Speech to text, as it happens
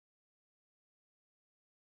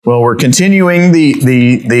Well, we're continuing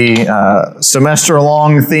the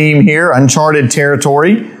semester-long theme here, uncharted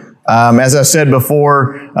territory. As I said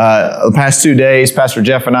before, the past 2 days, Pastor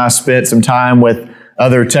Jeff and I spent some time with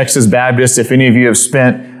other Texas Baptists. If any of you have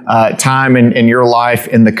spent time in your life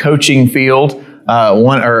in the coaching field,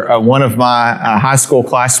 one of my high school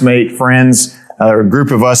classmate friends, a group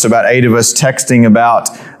of us, about 8 of us, texting about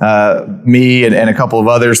me and a couple of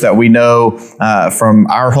others that we know from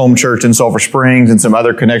our home church in Sulphur Springs and some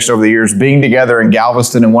other connections over the years, being together in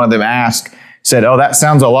Galveston, and one of them said, "Oh, that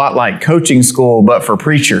sounds a lot like coaching school, but for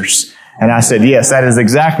preachers." And I said, yes, that is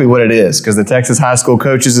exactly what it is, because the Texas High School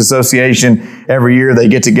Coaches Association, every year they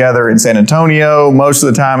get together in San Antonio. Most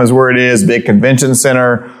of the time is where it is, big convention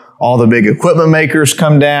center. All the big equipment makers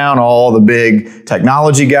come down, all the big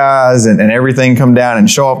technology guys and everything come down and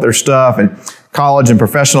show off their stuff. And college and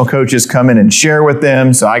professional coaches come in and share with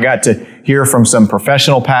them. So I got to hear from some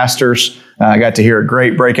professional pastors. I got to hear a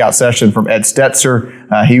great breakout session from Ed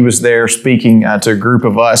Stetzer. He was there speaking to a group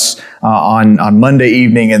of us on Monday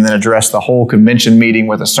evening, and then addressed the whole convention meeting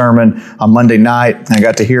with a sermon on Monday night. And I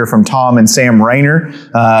got to hear from Tom and Sam Rayner,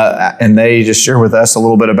 and they just share with us a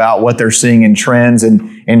little bit about what they're seeing in trends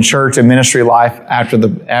in church and ministry life after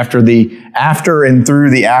and through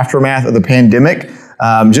the aftermath of the pandemic.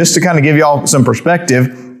 Just to kind of give you all some perspective,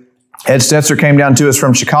 Ed Stetzer came down to us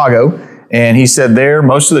from Chicago, and he said there,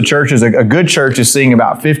 most of the churches, a good church is seeing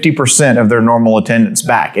about 50% of their normal attendance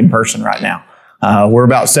back in person right now. We're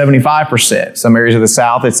about 75%. Some areas of the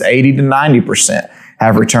South, it's 80 to 90%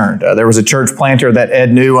 have returned. There was a church planter that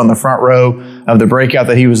Ed knew on the front row of the breakout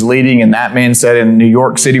that he was leading, and that man said in New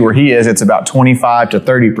York City, where he is, it's about 25 to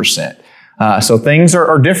 30%. So things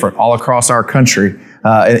are different all across our country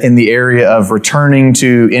in the area of returning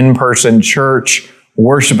to in-person church,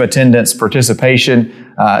 worship attendance, participation.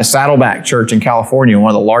 Saddleback Church in California,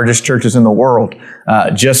 one of the largest churches in the world,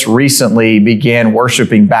 just recently began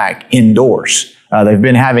worshiping back indoors. They've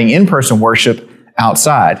been having in-person worship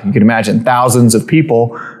outside. You can imagine thousands of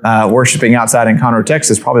people worshiping outside in Conroe,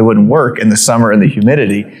 Texas probably wouldn't work in the summer and the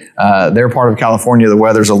humidity. Their part of California, the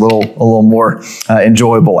weather's a little more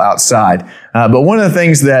enjoyable outside. But one of the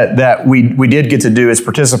things that we did get to do is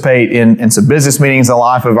participate in some business meetings in the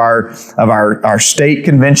life of our state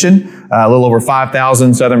convention. A little over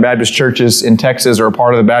 5,000 Southern Baptist churches in Texas are a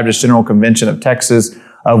part of the Baptist General Convention of Texas,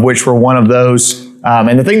 of which we're one of those.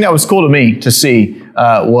 And the thing that was cool to me to see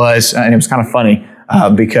was, and it was kind of funny,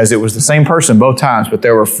 because it was the same person both times, but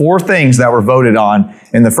there were 4 things that were voted on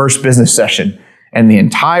in the first business session. And the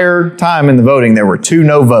entire time in the voting, there were 2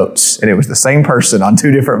 no votes, and it was the same person on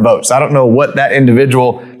 2 different votes. I don't know what that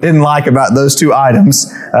individual didn't like about those 2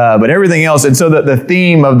 items, but everything else. And so the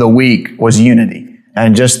theme of the week was unity,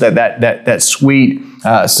 and just that sweet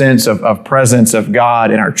sense of presence of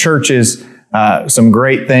God in our churches. Some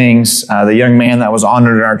great things. The young man that was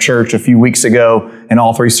honored in our church a few weeks ago in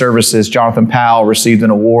all 3 services, Jonathan Powell, received an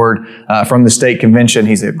award from the state convention.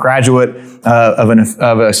 He's a graduate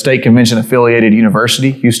of a state convention affiliated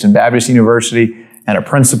university, Houston Baptist University, and a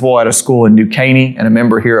principal at a school in New Caney, and a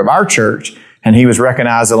member here of our church. And he was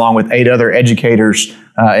recognized along with 8 other educators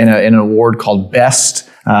in an award called Best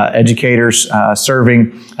Educators,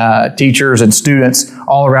 serving teachers and students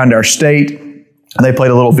all around our state. They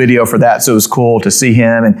played a little video for that, so it was cool to see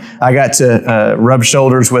him. And I got to rub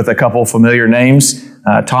shoulders with a couple familiar names.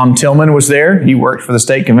 Tom Tillman was there. He worked for the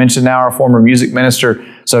state convention now, our former music minister.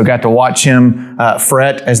 So I got to watch him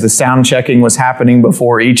fret as the sound checking was happening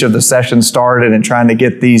before each of the sessions started, and trying to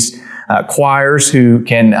get these choirs who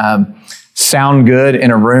can sound good in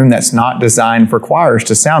a room that's not designed for choirs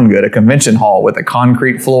to sound good, a convention hall with a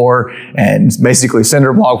concrete floor and basically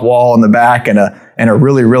cinder block wall in the back, and a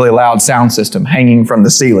really, really loud sound system hanging from the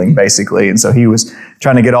ceiling, basically. And so he was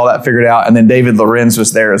trying to get all that figured out. And then David Lorenz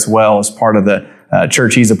was there as well, as part of the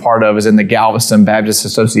church he's a part of, is in the Galveston Baptist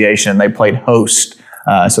Association. They played host.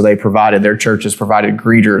 So their churches provided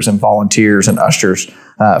greeters and volunteers and ushers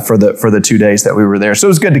for the 2 days that we were there. So it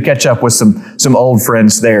was good to catch up with some old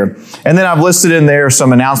friends there. And then I've listed in there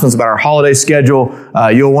some announcements about our holiday schedule.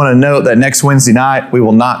 You'll want to note that next Wednesday night, we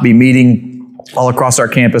will not be meeting all across our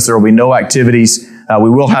campus. There will be no activities. We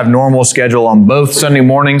will have normal schedule on both Sunday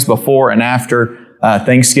mornings before and after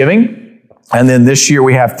Thanksgiving. And then this year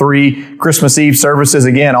we have 3 Christmas Eve services.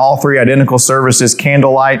 Again, all 3 identical services,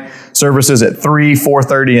 candlelight services at 3,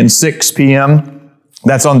 4:30, and 6 p.m.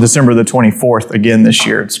 That's on December the 24th again this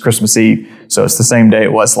year. It's Christmas Eve, so it's the same day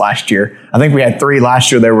it was last year. I think we had 3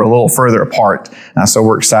 last year. They were a little further apart. So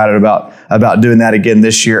we're excited about doing that again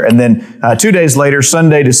this year. And then 2 days later,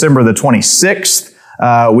 Sunday, December the 26th,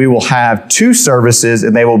 we will have 2 services,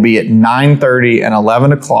 and they will be at 9:30 and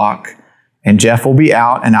 11 o'clock And Jeff will be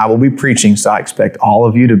out and I will be preaching, so I expect all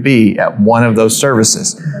of you to be at one of those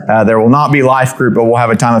services. There will not be life group, but we'll have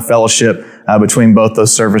a time of fellowship between both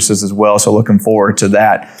those services as well. So looking forward to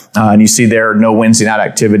that. And you see there are no Wednesday night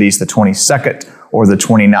activities the 22nd or the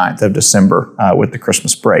 29th of December with the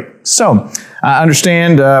Christmas break. So I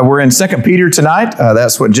understand we're in 2 Peter tonight.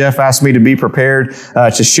 That's what Jeff asked me to be prepared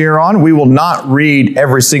to share on. We will not read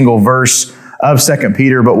every single verse of 2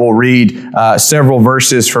 Peter, but we'll read several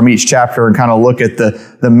verses from each chapter and kind of look at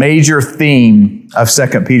the major theme of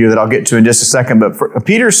 2 Peter that I'll get to in just a second. But for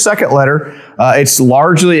Peter's second letter, it's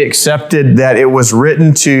largely accepted that it was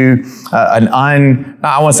written to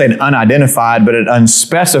I won't say an unidentified, but an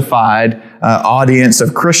unspecified audience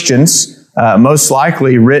of Christians. Most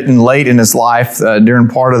likely written late in his life. During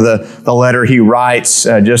part of the letter he writes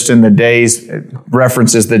just in the days,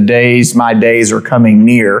 references the days, my days are coming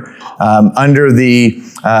near, under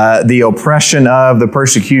the oppression of, the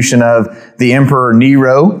persecution of the Emperor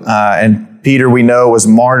Nero. And Peter, we know, was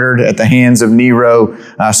martyred at the hands of Nero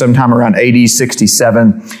sometime around AD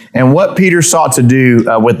 67. And what Peter sought to do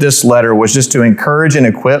with this letter was just to encourage and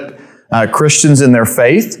equip Christians in their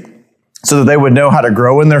faith so that they would know how to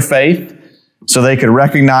grow in their faith, so they could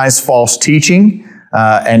recognize false teaching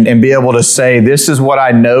and be able to say, this is what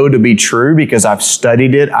I know to be true because I've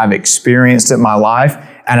studied it, I've experienced it in my life,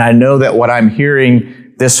 and I know that what I'm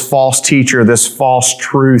hearing, this false teacher, this false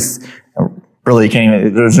truth, really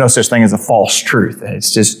there's no such thing as a false truth.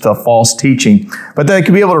 It's just a false teaching. But they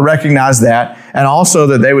could be able to recognize that, and also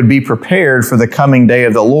that they would be prepared for the coming day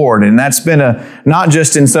of the Lord. And that's been not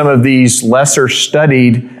just in some of these lesser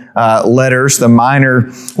studied letters, the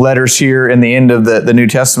minor letters here in the end of the New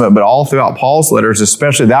Testament, but all throughout Paul's letters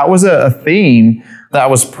especially. That was a theme that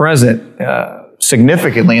was present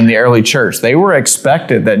significantly in the early church. They were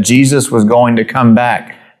expected that Jesus was going to come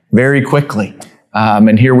back very quickly.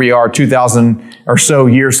 And here we are 2,000 or so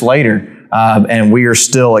years later, and we are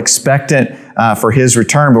still expectant for his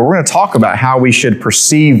return. But we're going to talk about how we should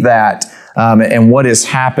perceive that and what is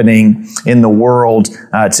happening in the world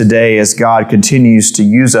today as God continues to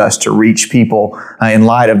use us to reach people in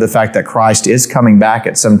light of the fact that Christ is coming back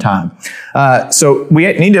at some time. So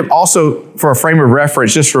we need to also, for a frame of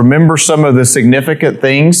reference, just remember some of the significant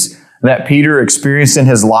things that Peter experienced in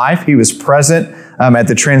his life. He was present at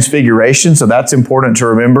the Transfiguration, so that's important to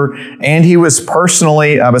remember. And he was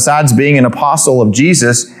personally, besides being an apostle of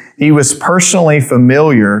Jesus, he was personally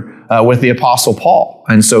familiar with the Apostle Paul.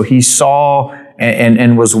 And so he saw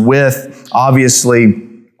and was with, obviously,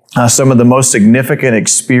 some of the most significant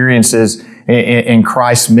experiences in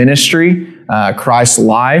Christ's ministry, Christ's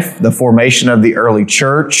life, the formation of the early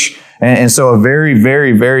church. And so a very,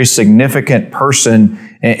 very, very significant person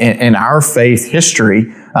in our faith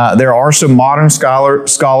history. There are some modern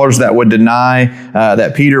scholars that would deny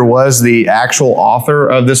that Peter was the actual author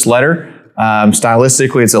of this letter.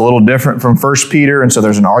 Stylistically, it's a little different from 1 Peter, and so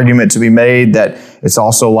there's an argument to be made that it's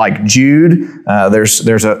also like Jude.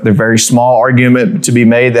 There's a very small argument to be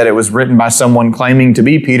made that it was written by someone claiming to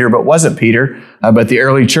be Peter, but wasn't Peter. But the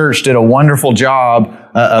early church did a wonderful job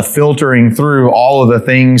of filtering through all of the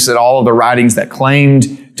things all of the writings that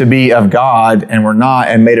claimed to be of God and were not,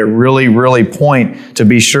 and made a really, really point to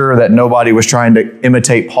be sure that nobody was trying to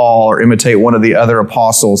imitate Paul or imitate one of the other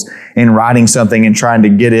apostles in writing something and trying to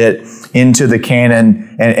get it into the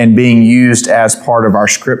canon and being used as part of our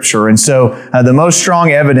scripture. And so the most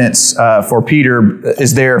strong evidence for Peter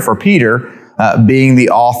is there for Peter being the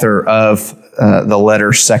author of the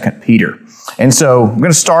letter 2 Peter. And so I'm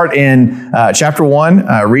going to start in chapter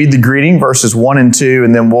 1, read the greeting, verses 1 and 2,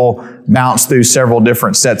 and then we'll bounce through several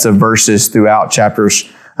different sets of verses throughout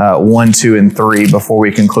chapters 1, 2, and 3 before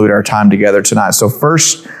we conclude our time together tonight. So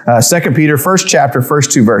first, 2 Peter, first chapter,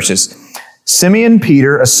 first 2 verses. Simeon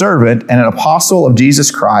Peter, a servant and an apostle of Jesus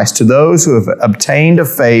Christ, to those who have obtained a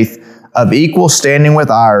faith of equal standing with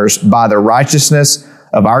ours by the righteousness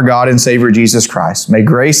of our God and Savior Jesus Christ. May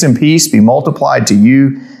grace and peace be multiplied to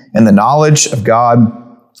you in the knowledge of God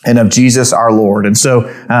and of Jesus our Lord. And so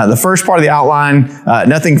the first part of the outline,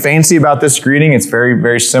 nothing fancy about this greeting. It's very,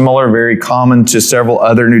 very similar, very common to several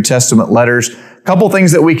other New Testament letters. A couple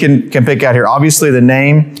things that we can pick out here. Obviously, the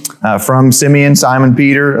name from Simeon, Simon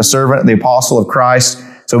Peter, a servant, the apostle of Christ.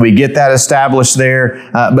 So we get that established there.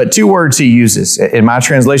 But 2 words he uses. In my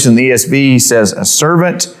translation, the ESV, he says a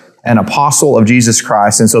servant, an apostle of Jesus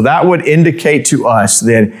Christ. And so that would indicate to us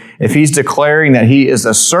that if he's declaring that he is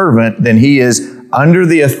a servant, then he is under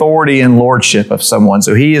the authority and lordship of someone.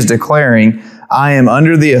 So he is declaring, I am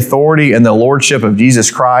under the authority and the lordship of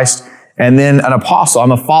Jesus Christ. And then an apostle,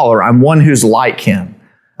 I'm a follower. I'm one who's like him.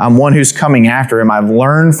 I'm one who's coming after him. I've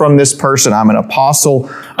learned from this person. I'm an apostle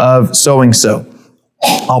of so-and-so.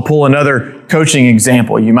 I'll pull another coaching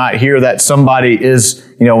example. You might hear that somebody is,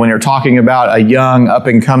 when you're talking about a young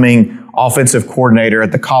up-and-coming offensive coordinator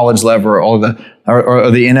at the college level or the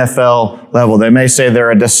NFL level, they may say they're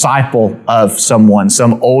a disciple of someone,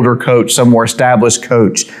 some older coach, some more established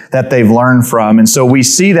coach that they've learned from. And so we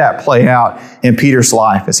see that play out in Peter's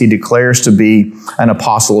life as he declares to be an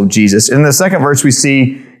apostle of Jesus. In the second verse, we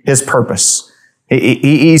see his purpose.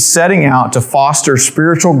 He's setting out to foster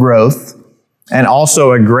spiritual growth and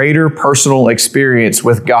also a greater personal experience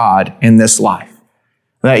with God in this life.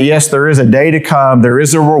 That yes, there is a day to come, there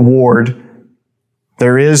is a reward,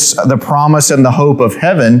 there is the promise and the hope of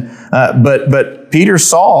heaven, but Peter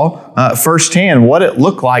saw firsthand what it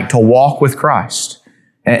looked like to walk with Christ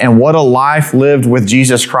and what a life lived with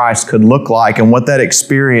Jesus Christ could look like and what that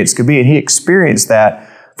experience could be. And he experienced that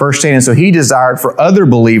firsthand. And so he desired for other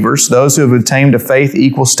believers, those who have attained a faith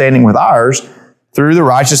equal standing with ours, through the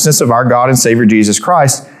righteousness of our God and Savior Jesus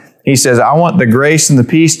Christ. He says, I want the grace and the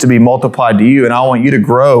peace to be multiplied to you, and I want you to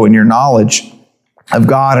grow in your knowledge of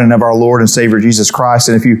God and of our Lord and Savior Jesus Christ.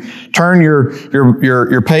 And if you turn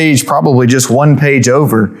your page, probably just one page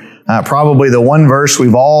over, probably the one verse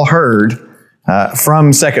we've all heard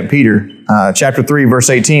from 2 Peter chapter 3, verse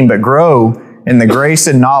 18, but grow in the grace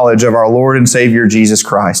and knowledge of our Lord and Savior Jesus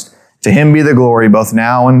Christ. To him be the glory both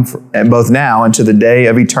now and to the day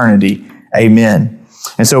of eternity. Amen.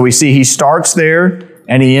 And so we see he starts there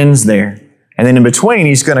and he ends there. And then in between,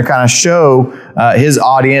 he's going to kind of show his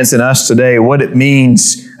audience and us today what it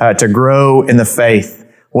means to grow in the faith,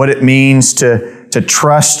 what it means to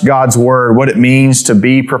trust God's word, what it means to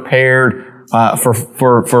be prepared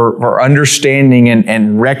for understanding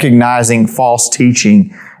and recognizing false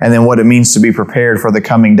teaching, and then what it means to be prepared for the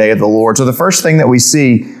coming day of the Lord. So the first thing that we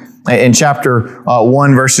see in chapter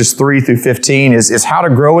 1, verses 3 through 15 is how to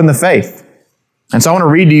grow in the faith. And so I want to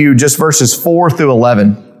read to you just verses 4 through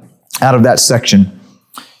 11 out of that section.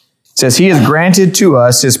 It says, He has granted to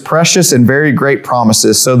us His precious and very great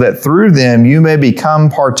promises, so that through them you may become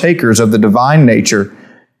partakers of the divine nature,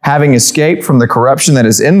 having escaped from the corruption that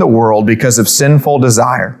is in the world because of sinful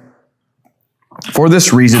desire. For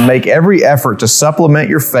this reason, make every effort to supplement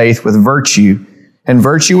your faith with virtue, and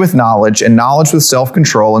virtue with knowledge, and knowledge with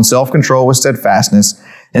self-control, and self-control with steadfastness,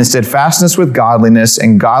 and steadfastness with godliness,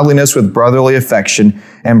 and godliness with brotherly affection,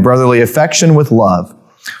 and brotherly affection with love.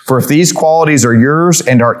 For if these qualities are yours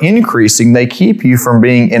and are increasing, they keep you from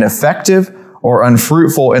being ineffective or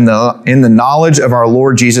unfruitful in the knowledge of our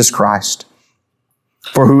Lord Jesus Christ.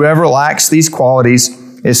 For whoever lacks these qualities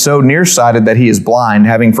is so nearsighted that he is blind,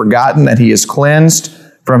 having forgotten that he is cleansed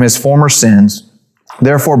from his former sins.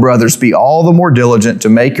 Therefore, brothers, be all the more diligent to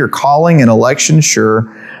make your calling and election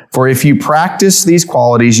sure. For if you practice these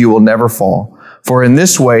qualities, you will never fall. For in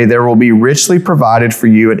this way, there will be richly provided for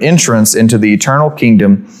you an entrance into the eternal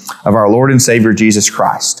kingdom of our Lord and Savior, Jesus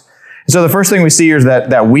Christ. And so the first thing we see here is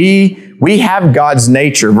that we have God's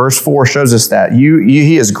nature. Verse 4 shows us that.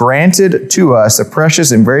 He has granted to us the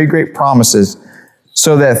precious and very great promises,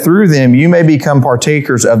 so that through them you may become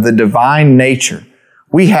partakers of the divine nature.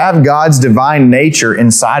 We have God's divine nature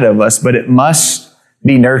inside of us, but it must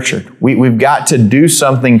be nurtured. We've got to do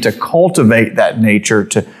something to cultivate that nature,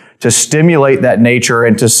 to stimulate that nature,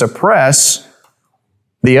 and to suppress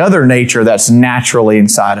the other nature that's naturally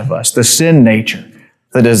inside of us, the sin nature,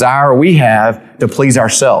 the desire we have to please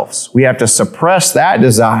ourselves. We have to suppress that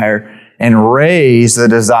desire and raise the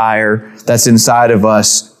desire that's inside of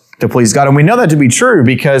us to please God. And we know that to be true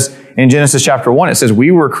because in Genesis chapter 1, it says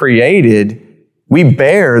we were created, we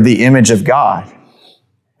bear the image of God.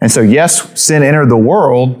 And so yes, sin entered the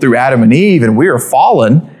world through Adam and Eve, and we are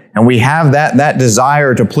fallen, and we have that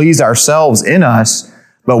desire to please ourselves in us,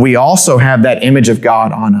 but we also have that image of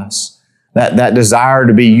God on us, that desire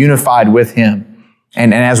to be unified with Him.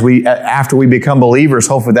 And after we become believers,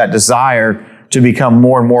 hopefully that desire to become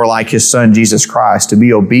more and more like His Son, Jesus Christ, to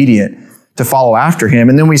be obedient, to follow after Him.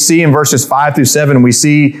 And then we see in verses 5 through 7, we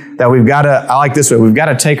see that we've got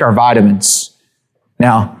to take our vitamins.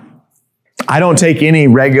 Now, I don't take any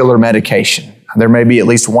regular medication. There may be at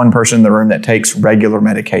least one person in the room that takes regular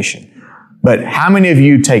medication. But how many of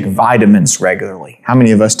you take vitamins regularly? How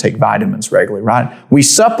many of us take vitamins regularly, right? We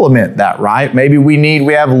supplement that, right? Maybe we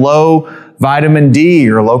have low vitamin D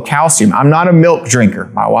or low calcium. I'm not a milk drinker.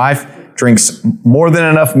 My wife drinks more than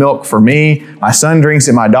enough milk for me. My son drinks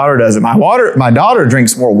it. My daughter does it. My daughter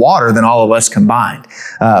drinks more water than all of us combined.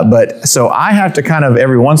 But so I have to kind of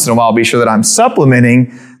every once in a while be sure that I'm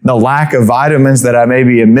supplementing the lack of vitamins that I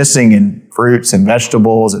maybe am missing in fruits and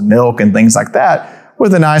vegetables and milk and things like that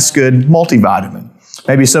with a nice, good multivitamin.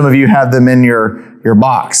 Maybe some of you have them in your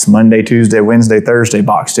box, Monday, Tuesday, Wednesday, Thursday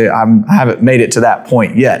box. I haven't made it to that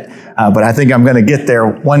point yet, but I think I'm going to get there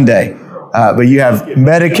one day. But you have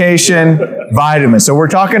medication, vitamins. So we're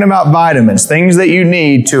talking about vitamins, things that you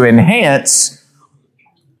need to enhance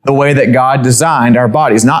the way that God designed our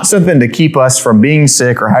bodies. Not something to keep us from being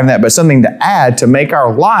sick or having that, but something to add to make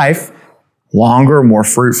our life longer, more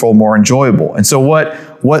fruitful, more enjoyable. And so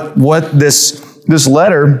what this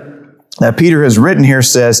letter that Peter has written here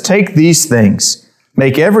says, take these things,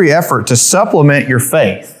 make every effort to supplement your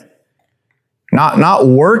faith. Not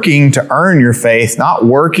working to earn your faith, not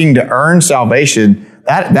working to earn salvation.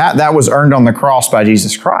 That was earned on the cross by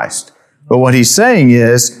Jesus Christ. But what he's saying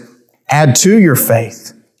is, add to your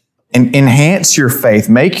faith and enhance your faith.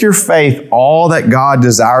 Make your faith all that God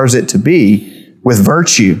desires it to be with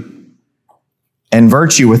virtue. And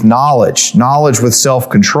virtue with knowledge. Knowledge with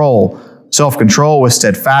self-control. Self-control with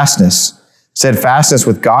steadfastness. Steadfastness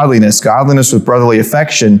with godliness. Godliness with brotherly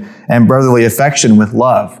affection. And brotherly affection with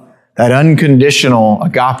love. That unconditional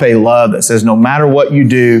agape love that says no matter what you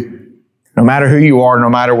do, no matter who you are, no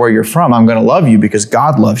matter where you're from, I'm going to love you because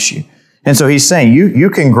God loves you. And so he's saying you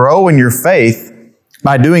can grow in your faith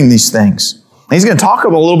by doing these things. And he's going to talk a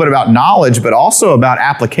little bit about knowledge, but also about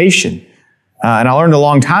application. And I learned a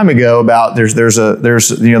long time ago about there's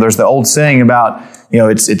the old saying about,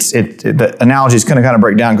 the analogy is going to kind of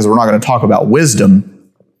break down because we're not going to talk about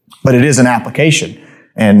wisdom, but it is an application.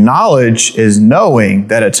 And knowledge is knowing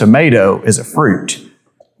that a tomato is a fruit.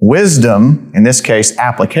 Wisdom, in this case,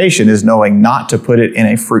 application, is knowing not to put it in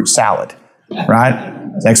a fruit salad,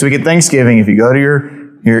 right? Next week at Thanksgiving, if you go to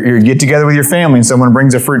your get together with your family and someone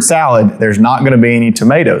brings a fruit salad, there's not going to be any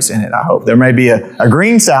tomatoes in it, I hope. There may be a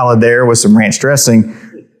green salad there with some ranch dressing.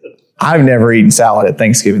 I've never eaten salad at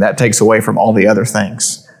Thanksgiving. That takes away from all the other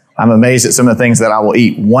things. I'm amazed at some of the things that I will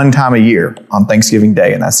eat one time a year on Thanksgiving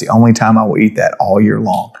Day, and that's the only time I will eat that all year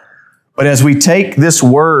long. But as we take this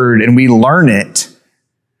word and we learn it,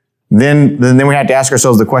 then we have to ask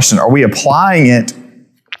ourselves the question, are we applying it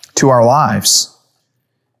to our lives?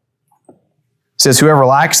 It says, whoever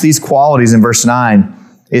lacks these qualities in verse 9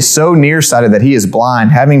 is so nearsighted that he is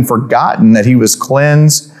blind, having forgotten that he was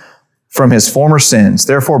cleansed from his former sins.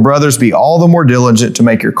 Therefore, brothers, be all the more diligent to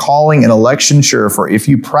make your calling and election sure, for if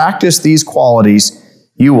you practice these qualities,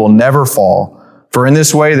 you will never fall. For in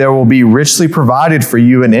this way there will be richly provided for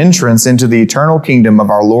you an entrance into the eternal kingdom of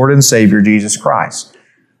our Lord and Savior, Jesus Christ.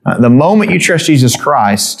 The moment you trust Jesus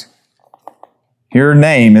Christ, your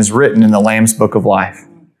name is written in the Lamb's Book of Life.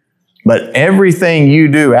 But everything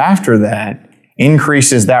you do after that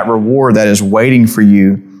increases that reward that is waiting for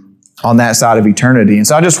you on that side of eternity. And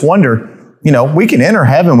so I just wonder, we can enter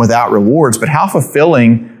heaven without rewards, but how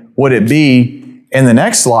fulfilling would it be in the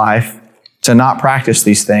next life to not practice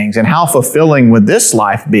these things? And how fulfilling would this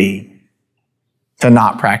life be to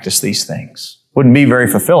not practice these things? Wouldn't be very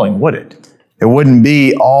fulfilling, would it? It wouldn't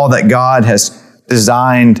be all that God has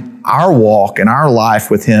designed our walk and our life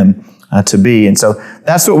with Him to be. And so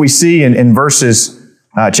that's what we see in verses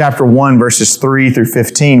chapter 1, verses 3 through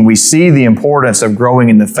 15, we see the importance of growing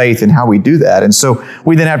in the faith and how we do that. And so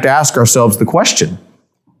we then have to ask ourselves the question,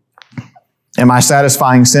 am I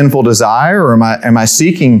satisfying sinful desire, or am I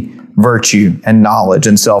seeking virtue and knowledge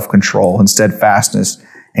and self-control and steadfastness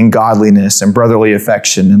and godliness and brotherly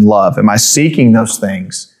affection and love? Am I seeking those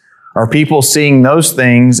things? Are people seeing those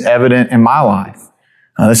things evident in my life?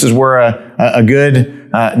 This is where a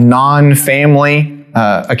good non-family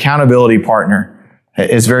accountability partner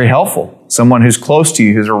is very helpful. Someone who's close to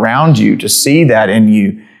you, who's around you, to see that in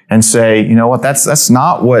you and say, you know what, that's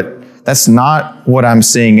not what I'm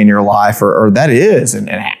seeing in your life, or that is,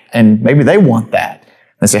 and maybe they want that.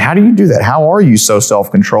 They say, how do you do that? How are you so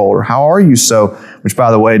self-controlled? Or how are you so, which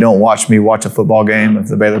by the way, don't watch me watch a football game of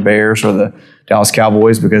the Baylor Bears or the Dallas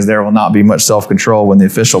Cowboys, because there will not be much self-control when the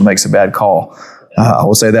official makes a bad call. I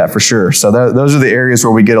will say that for sure. So those are the areas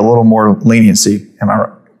where we get a little more leniency. Am I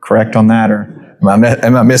correct on that, or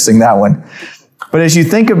am I missing that one? But as you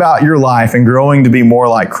think about your life and growing to be more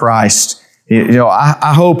like Christ,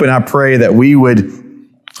 I hope and I pray that we would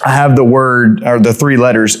have the word, or the three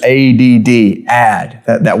letters, ADD, add,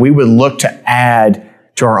 that we would look to add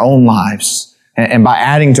to our own lives. And by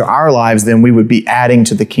adding to our lives, then we would be adding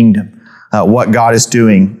to the kingdom, what God is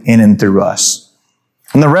doing in and through us.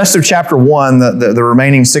 And the rest of chapter 1, the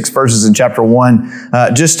remaining 6 verses in chapter 1,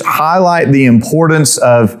 just highlight the importance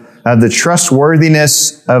of the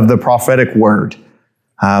trustworthiness of the prophetic word.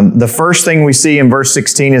 The first thing we see in verse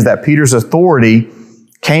 16 is that Peter's authority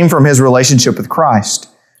came from his relationship with Christ.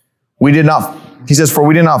 He says, for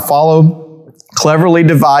we did not follow cleverly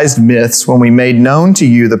devised myths when we made known to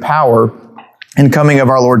you the power and coming of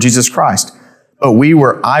our Lord Jesus Christ, but we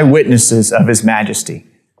were eyewitnesses of his majesty.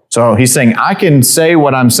 So he's saying, I can say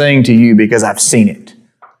what I'm saying to you because I've seen it.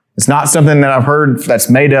 It's not something that I've heard that's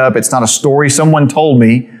made up. It's not a story someone told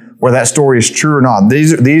me where that story is true or not.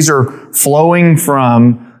 These are flowing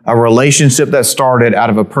from a relationship that started out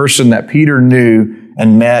of a person that Peter knew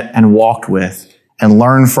and met and walked with and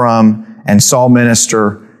learned from and saw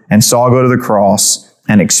minister and saw go to the cross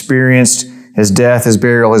and experienced his death, his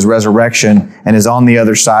burial, his resurrection, and is on the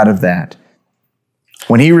other side of that.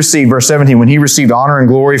 When he received, verse 17, when he received honor and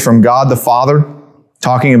glory from God the Father,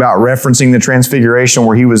 talking about referencing the transfiguration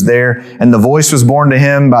where he was there, and the voice was borne to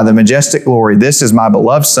him by the majestic glory, "This is my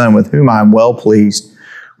beloved Son with whom I am well pleased."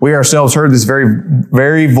 We ourselves heard this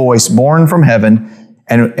very voice borne from heaven,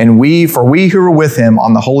 and we who were with him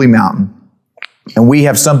on the holy mountain. And we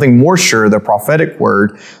have something more sure, the prophetic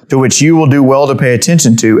word, to which you will do well to pay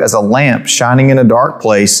attention to as a lamp shining in a dark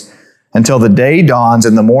place until the day dawns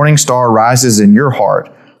and the morning star rises in your heart.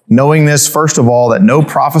 Knowing this, first of all, that no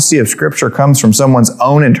prophecy of Scripture comes from someone's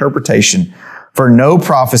own interpretation. For no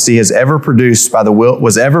prophecy was ever produced by the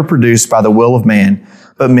will of man,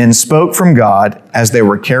 but men spoke from God as they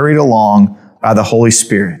were carried along by the Holy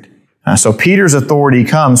Spirit. So Peter's authority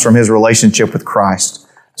comes from his relationship with Christ.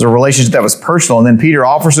 It's a relationship that was personal. And then Peter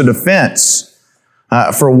offers a defense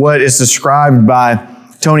for what is described by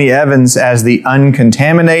Tony Evans as the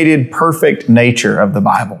uncontaminated, perfect nature of the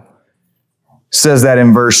Bible. It says that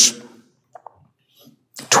in verse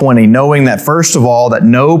 20, knowing that first of all, that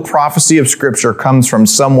no prophecy of Scripture comes from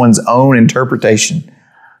someone's own interpretation.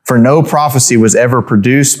 For no prophecy was ever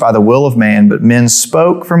produced by the will of man, but men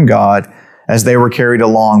spoke from God as they were carried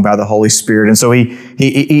along by the Holy Spirit. And so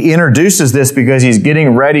he introduces this because he's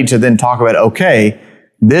getting ready to then talk about, okay,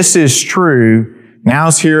 this is true.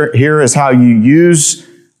 Now here is how you use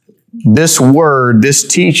this word, this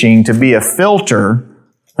teaching, to be a filter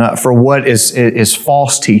for what is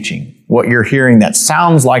false teaching, what you're hearing that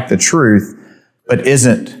sounds like the truth, but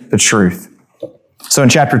isn't the truth. So in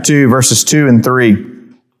chapter 2, verses 2 and 3,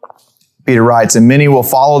 Peter writes, "And many will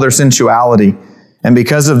follow their sensuality, and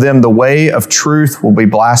because of them the way of truth will be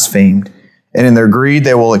blasphemed. And in their greed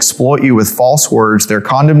they will exploit you with false words. Their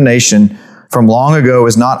condemnation from long ago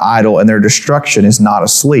is not idle, and their destruction is not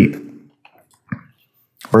asleep."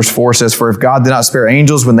 Verse 4 says, "For if God did not spare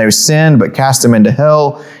angels when they sinned, but cast them into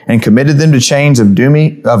hell and committed them to chains of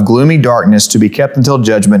gloomy darkness to be kept until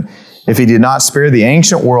judgment, if he did not spare the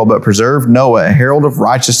ancient world, but preserved Noah, a herald of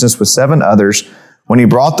righteousness with 7 others, when he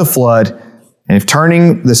brought the flood, and if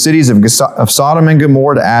turning the cities of Sodom and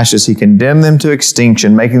Gomorrah to ashes, he condemned them to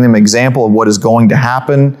extinction, making them an example of what is going to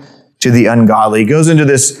happen to the ungodly." He goes into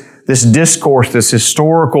this discourse, this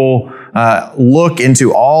historical look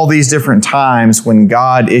into all these different times when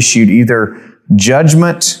God issued either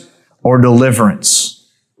judgment or deliverance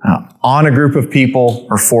on a group of people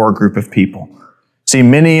or for a group of people. See,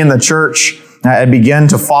 many in the church had begun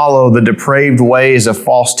to follow the depraved ways of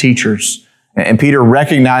false teachers. And Peter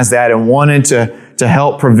recognized that and wanted to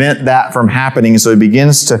help prevent that from happening. So he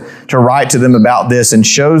begins to write to them about this and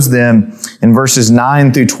shows them in verses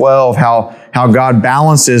 9 through 12 how God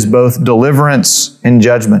balances both deliverance and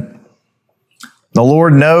judgment. The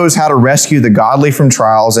Lord knows how to rescue the godly from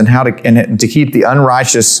trials and how to keep the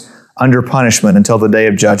unrighteous under punishment until the day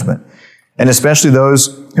of judgment, and especially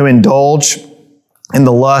those who indulge in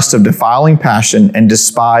the lust of defiling passion and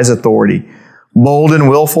despise authority. Bold and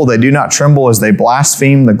willful, they do not tremble as they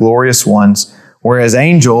blaspheme the glorious ones, whereas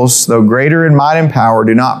angels, though greater in might and power,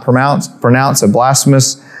 do not pronounce a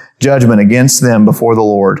blasphemous judgment against them before the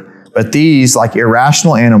Lord. But these, like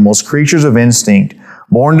irrational animals, creatures of instinct,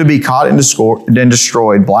 born to be caught and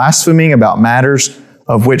destroyed, blaspheming about matters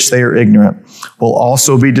of which they are ignorant, will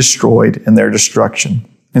also be destroyed in their destruction.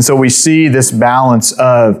 And so we see this balance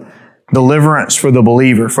of deliverance for the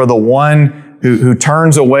believer, for the one who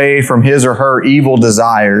turns away from his or her evil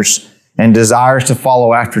desires and desires to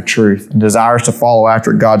follow after truth, and desires to follow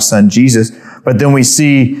after God's Son, Jesus. But then we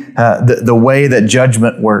see the way that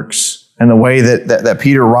judgment works, and the way that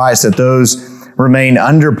Peter writes that those remain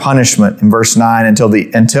under punishment in verse 9 until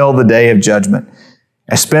the day of judgment,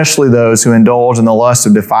 especially those who indulge in the lust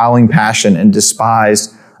of defiling passion and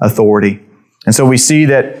despise authority. And so we see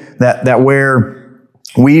that where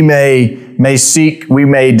we may seek, we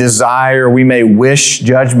may desire, we may wish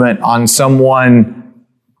judgment on someone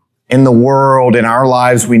in the world, in our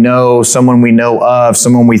lives we know, someone we know of,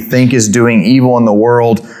 someone we think is doing evil in the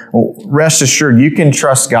world. Rest assured, you can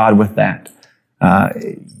trust God with that.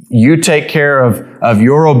 You take care of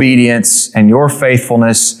your obedience and your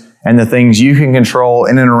faithfulness and the things you can control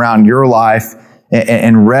in and around your life,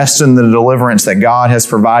 and rest in the deliverance that God has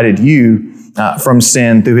provided you from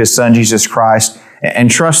sin through his Son, Jesus Christ,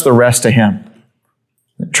 and trust the rest to him.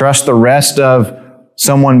 Trust the rest of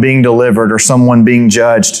someone being delivered or someone being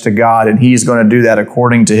judged to God, and he's going to do that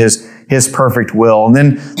according to his perfect will. And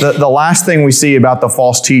then the last thing we see about the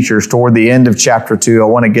false teachers toward the end of chapter 2, I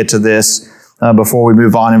want to get to this before we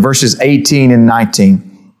move on, in verses 18 and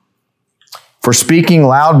 19. For speaking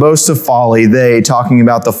loud boasts of folly, they, talking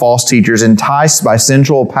about the false teachers, enticed by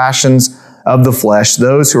sensual passions of the flesh,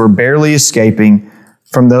 those who are barely escaping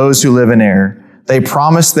from those who live in error. They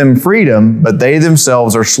promise them freedom, but they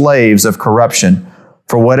themselves are slaves of corruption.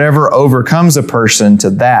 For whatever overcomes a person, to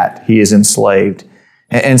that he is enslaved.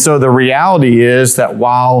 And so the reality is that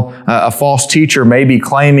while a false teacher may be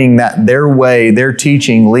claiming that their way, their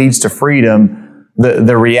teaching leads to freedom,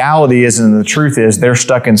 the reality is, and the truth is, they're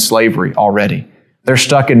stuck in slavery already. They're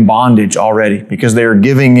stuck in bondage already because they are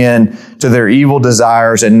giving in to their evil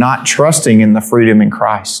desires and not trusting in the freedom in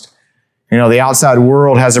Christ. You know, the outside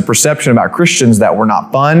world has a perception about Christians that we're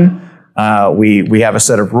not fun. We have a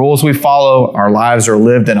set of rules we follow. Our lives are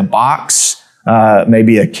lived in a box,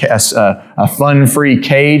 maybe a fun-free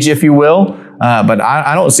cage, if you will. But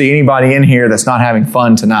I don't see anybody in here that's not having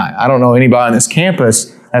fun tonight. I don't know anybody on this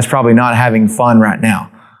campus that's probably not having fun right now.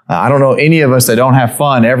 I don't know any of us that don't have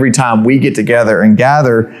fun every time we get together and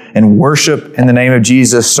gather and worship in the name of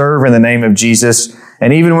Jesus, serve in the name of Jesus,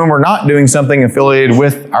 and even when we're not doing something affiliated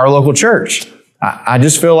with our local church. I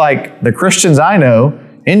just feel like the Christians I know,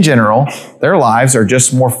 in general, their lives are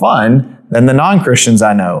just more fun than the non-Christians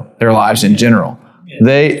I know, their lives in general.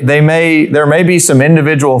 There may be some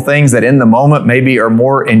individual things that in the moment maybe are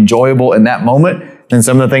more enjoyable in that moment than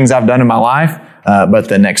some of the things I've done in my life. But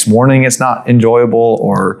the next morning it's not enjoyable,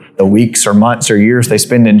 or the weeks or months or years they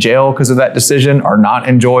spend in jail because of that decision are not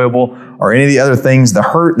enjoyable, or any of the other things, the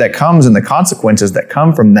hurt that comes and the consequences that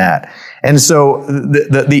come from that. And so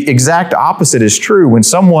the exact opposite is true. When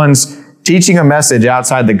someone's teaching a message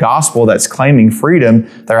outside the gospel that's claiming freedom,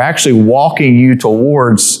 they're actually walking you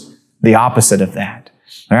towards the opposite of that.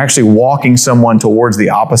 They're actually walking someone towards the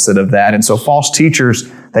opposite of that. And so false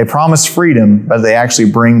teachers, they promise freedom, but they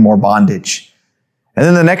actually bring more bondage. And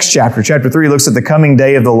then the next chapter 3, looks at the coming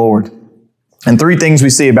day of the Lord. And 3 things we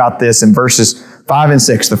see about this in verses 5 and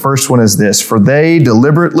 6. The first one is this: for they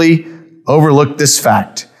deliberately overlooked this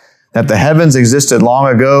fact, that the heavens existed long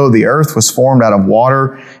ago, the earth was formed out of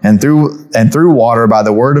water and through water by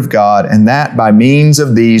the word of God, and that by means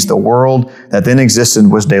of these the world that then existed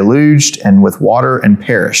was deluged and with water and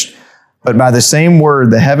perished. But by the same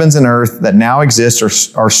word, the heavens and earth that now exist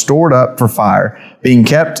are stored up for fire, being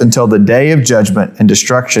kept until the day of judgment and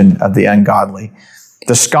destruction of the ungodly.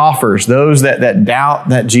 The scoffers, those that doubt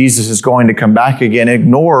that Jesus is going to come back again,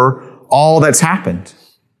 ignore all that's happened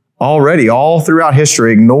already, all throughout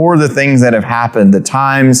history. Ignore the things that have happened, the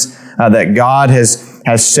times that God has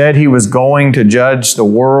said he was going to judge the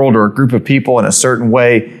world or a group of people in a certain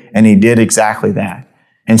way, and he did exactly that.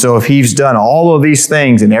 And so if he's done all of these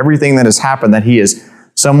things and everything that has happened, that he is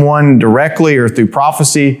someone directly or through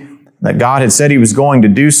prophecy, that God had said he was going to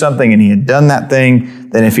do something and he had done that thing,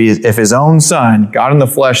 then if his own son, God in the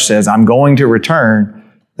flesh, says, I'm going to return,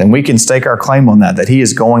 then we can stake our claim on that he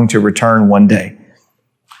is going to return one day.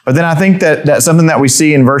 But then I think that something that we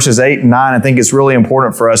see in verses 8 and 9, I think is really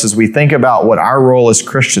important for us as we think about what our role as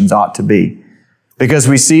Christians ought to be. Because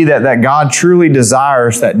we see that God truly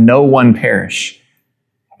desires that no one perish.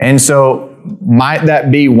 And so might that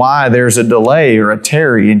be why there's a delay or a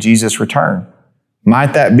tarry in Jesus' return?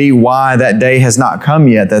 Might that be why that day has not come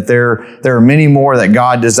yet, that there are many more that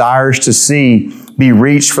God desires to see be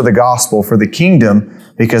reached for the gospel, for the kingdom,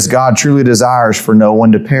 because God truly desires for no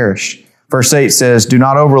one to perish. Verse 8 says, do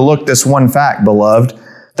not overlook this one fact, beloved,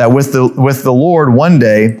 that with the Lord 1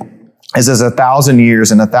 day is as 1,000 years,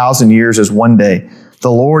 and 1,000 years is 1 day. The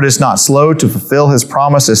Lord is not slow to fulfill his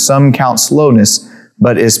promise, as some count slowness,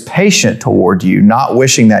 but is patient toward you, not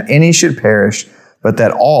wishing that any should perish, but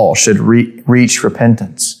that all should reach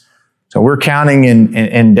repentance. So we're counting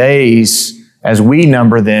in days as we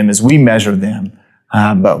number them, as we measure them.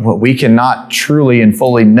 But what we cannot truly and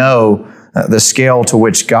fully know the scale to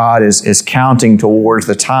which God is counting towards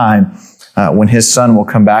the time when his son will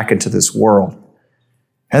come back into this world.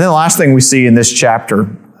 And then the last thing we see in this chapter,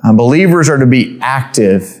 believers are to be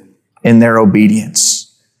active in their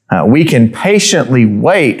obedience. We can patiently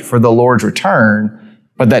wait for the Lord's return,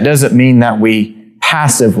 but that doesn't mean that we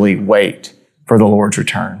passively wait for the Lord's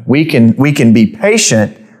return. We can be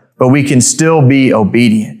patient, but we can still be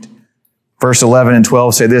obedient. Verse 11 and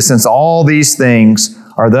 12 say this: since all these things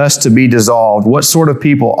are thus to be dissolved, what sort of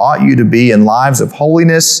people ought you to be in lives of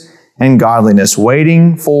holiness and godliness,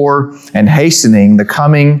 waiting for and hastening the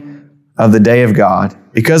coming of the day of God,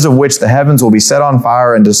 because of which the heavens will be set on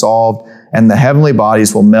fire and dissolved, and the heavenly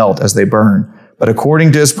bodies will melt as they burn. But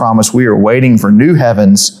according to his promise, we are waiting for new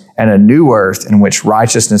heavens and a new earth in which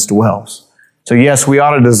righteousness dwells. So yes, we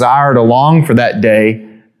ought to desire to long for that day,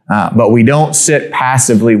 but we don't sit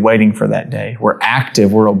passively waiting for that day. We're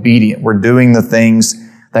active, we're obedient, we're doing the things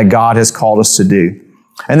that God has called us to do.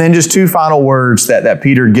 And then just two final words that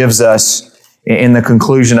Peter gives us in the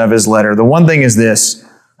conclusion of his letter. The one thing is this: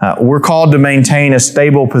 we're called to maintain a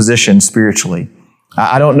stable position spiritually.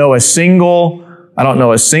 I don't know a single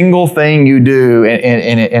thing you do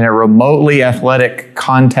in a remotely athletic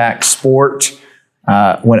contact sport.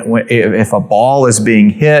 If a ball is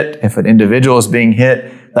being hit, if an individual is being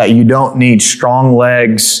hit, that you don't need strong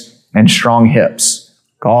legs and strong hips.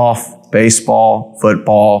 Golf, baseball,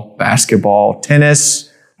 football, basketball, tennis.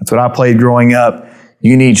 That's what I played growing up.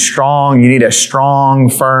 You need a strong,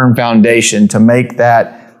 firm foundation to make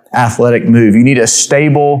that athletic move. You need a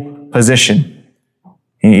stable position.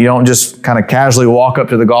 You don't just kind of casually walk up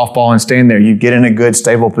to the golf ball and stand there. You get in a good,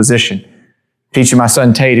 stable position. Teaching my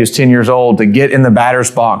son Tate, who's 10 years old, to get in the batter's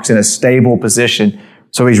box in a stable position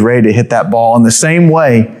so he's ready to hit that ball. In the same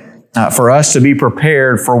way, for us to be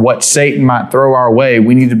prepared for what Satan might throw our way,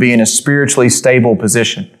 we need to be in a spiritually stable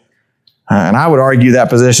position. And I would argue that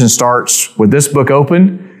position starts with this book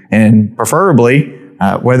open, and preferably,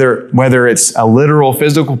 whether it's a literal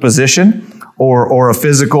physical position or a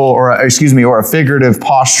figurative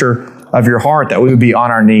posture of your heart, that we would be on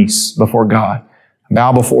our knees before God,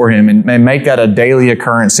 bow before Him, and make that a daily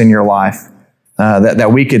occurrence in your life.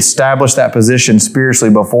 That we could establish that position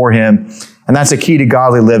spiritually before Him. And that's a key to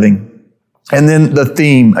godly living. And then the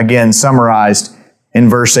theme, again, summarized in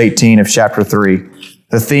verse 18 of chapter 3.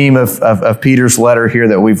 The theme of Peter's letter here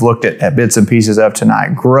that we've looked at bits and pieces of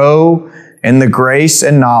tonight. Grow in the grace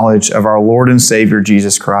and knowledge of our Lord and Savior,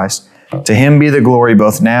 Jesus Christ. To Him be the glory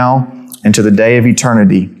both now and to the day of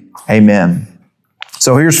eternity. Amen.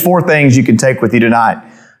 So here's 4 things you can take with you tonight.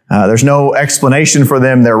 There's no explanation for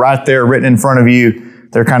them. They're right there written in front of you.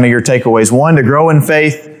 They're kind of your takeaways. 1, to grow in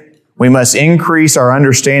faith, we must increase our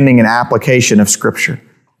understanding and application of Scripture.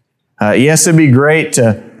 Yes, it'd be great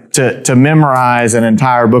to memorize an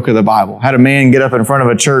entire book of the Bible. I had a man get up in front of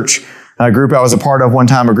a church group I was a part of one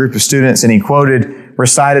time, a group of students, and he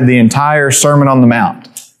recited the entire Sermon on the Mount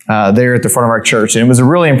there at the front of our church. And it was a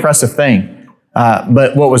really impressive thing.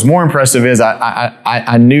 But what was more impressive is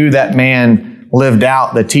I knew that man lived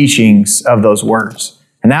out the teachings of those words.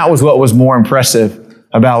 And that was what was more impressive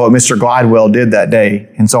about what Mr. Glidewell did that day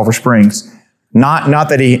in Sulphur Springs. Not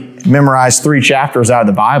that he memorized 3 chapters out of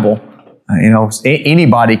the Bible.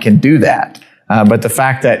 Anybody can do that. But the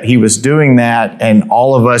fact that he was doing that and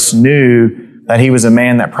all of us knew that he was a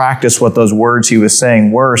man that practiced what those words he was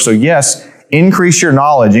saying were. So yes, increase your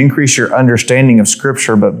knowledge, increase your understanding of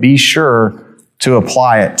Scripture, but be sure to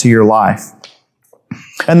apply it to your life.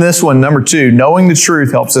 And this one, number 2, knowing the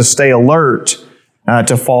truth helps us stay alert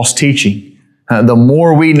to false teaching. The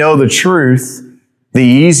more we know the truth, the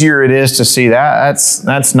easier it is to see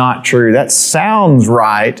that's not true. That sounds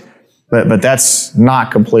right, but that's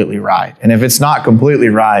not completely right. And if it's not completely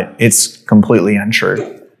right, it's completely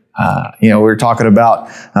untrue. We were talking about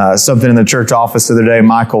something in the church office the other day.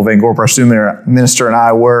 Michael Van Gorp, our student minister, and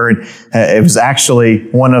I were. And, it was actually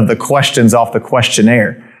one of the questions off the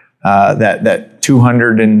questionnaire that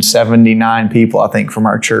 279 people, I think, from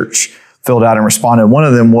our church filled out and responded. One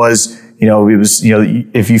of them was,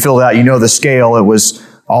 if you filled out, the scale. It was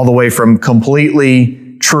all the way from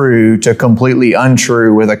completely true to completely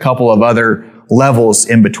untrue, with a couple of other levels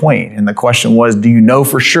in between. And the question was, do you know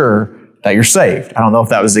for sure that you're saved? I don't know if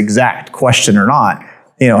that was the exact question or not.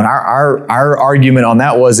 And our argument on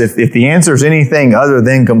that was, if the answer is anything other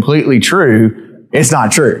than completely true, it's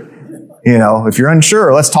not true. If you're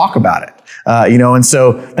unsure, let's talk about it. And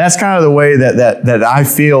so that's kind of the way that I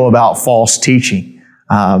feel about false teaching.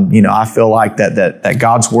 I feel like that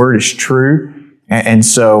God's Word is true. And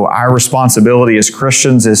so our responsibility as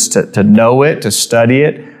Christians is to know it, to study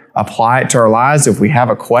it, apply it to our lives. If we have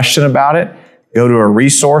a question about it, go to a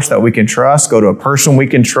resource that we can trust, go to a person we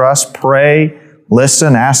can trust, pray,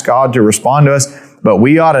 listen, ask God to respond to us. But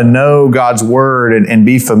we ought to know God's Word and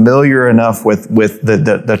be familiar enough with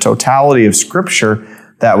the totality of Scripture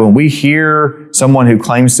that when we hear someone who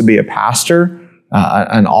claims to be a pastor,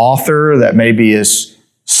 an author that maybe is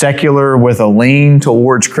secular with a lean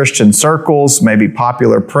towards Christian circles, maybe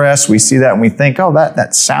popular press, we see that and we think, oh,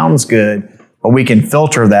 that sounds good. But we can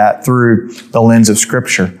filter that through the lens of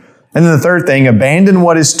Scripture. And then the third thing, abandon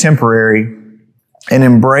what is temporary and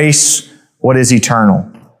embrace what is eternal.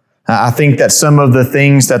 I think that some of the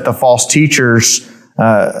things that the false teachers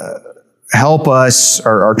help us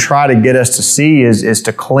or try to get us to see is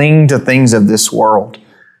to cling to things of this world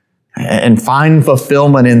and find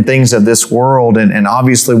fulfillment in things of this world. And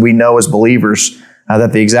obviously we know as believers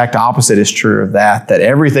that the exact opposite is true of that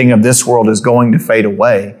everything of this world is going to fade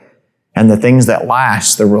away. And the things that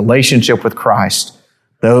last, the relationship with Christ,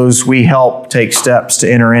 those we help take steps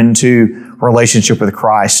to enter into relationship with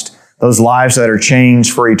Christ, those lives that are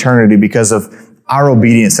changed for eternity because of our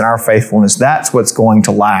obedience and our faithfulness, that's what's going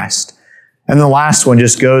to last. And the last one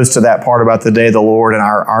just goes to that part about the day of the Lord and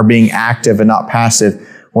our being active and not passive.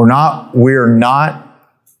 We're not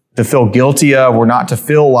to feel guilty of, we're not to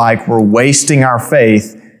feel like we're wasting our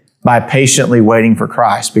faith by patiently waiting for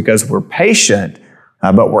Christ, because we're patient,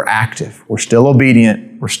 but we're active. We're still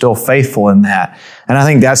obedient. We're still faithful in that. And I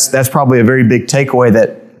think that's probably a very big takeaway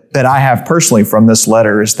that I have personally from this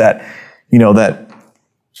letter is that, that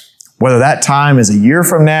whether that time is a year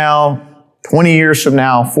from now, 20 years from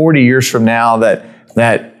now, 40 years from now,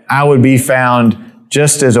 that I would be found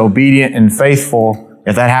just as obedient and faithful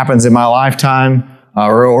if that happens in my lifetime,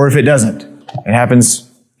 or if it doesn't. It happens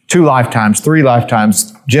 2 lifetimes, 3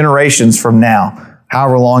 lifetimes, generations from now,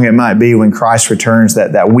 however long it might be when Christ returns,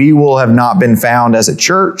 that we will have not been found as a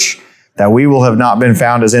church, that we will have not been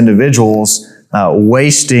found as individuals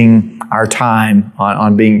wasting our time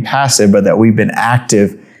on being passive, but that we've been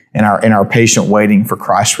active in our patient waiting for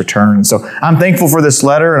Christ's return. So I'm thankful for this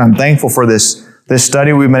letter, and I'm thankful for this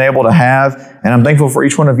study we've been able to have, and I'm thankful for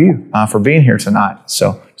each one of you for being here tonight.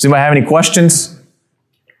 So does anybody have any questions?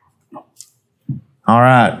 All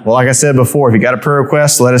right. Well, like I said before, if you got a prayer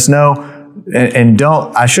request, let us know. And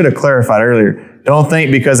I should have clarified earlier, don't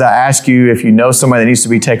think because I ask you if you know somebody that needs to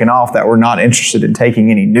be taken off that we're not interested in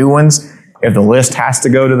taking any new ones. If the list has to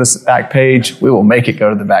go to the back page, we will make it go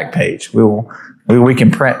to the back page. We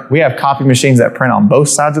can print. We have copy machines that print on both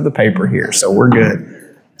sides of the paper here, so we're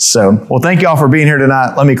good. So, well, thank y'all for being here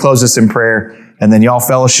tonight. Let me close this in prayer, and then y'all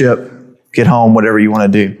fellowship, get home, whatever you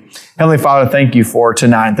want to do. Heavenly Father, thank you for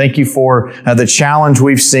tonight. Thank you for the challenge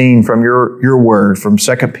we've seen from your word, from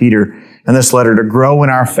 2 Peter and this letter, to grow in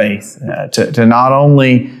our faith, to not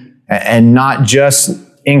only and not just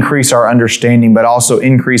increase our understanding, but also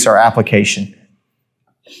increase our application.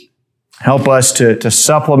 Help us to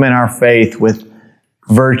supplement our faith with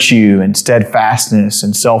virtue and steadfastness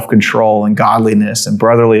and self-control and godliness and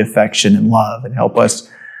brotherly affection and love, and help us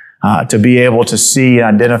to be able to see and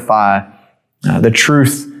identify the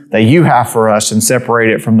truth that you have for us and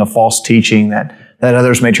separate it from the false teaching that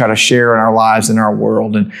others may try to share in our lives and our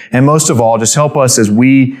world. And most of all, just help us as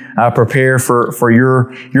we prepare for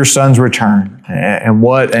your Son's return, and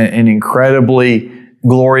what an incredibly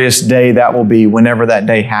glorious day that will be whenever that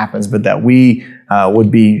day happens, but that we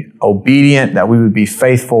would be obedient, that we would be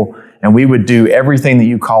faithful, and we would do everything that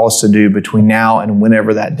you call us to do between now and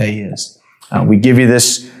whenever that day is. We give you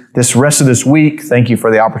this rest of this week. Thank you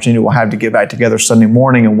for the opportunity we'll have to get back together Sunday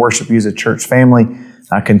morning and worship you as a church family.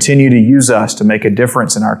 Continue to use us to make a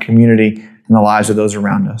difference in our community and the lives of those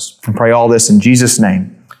around us. And pray all this in Jesus'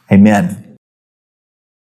 name. Amen.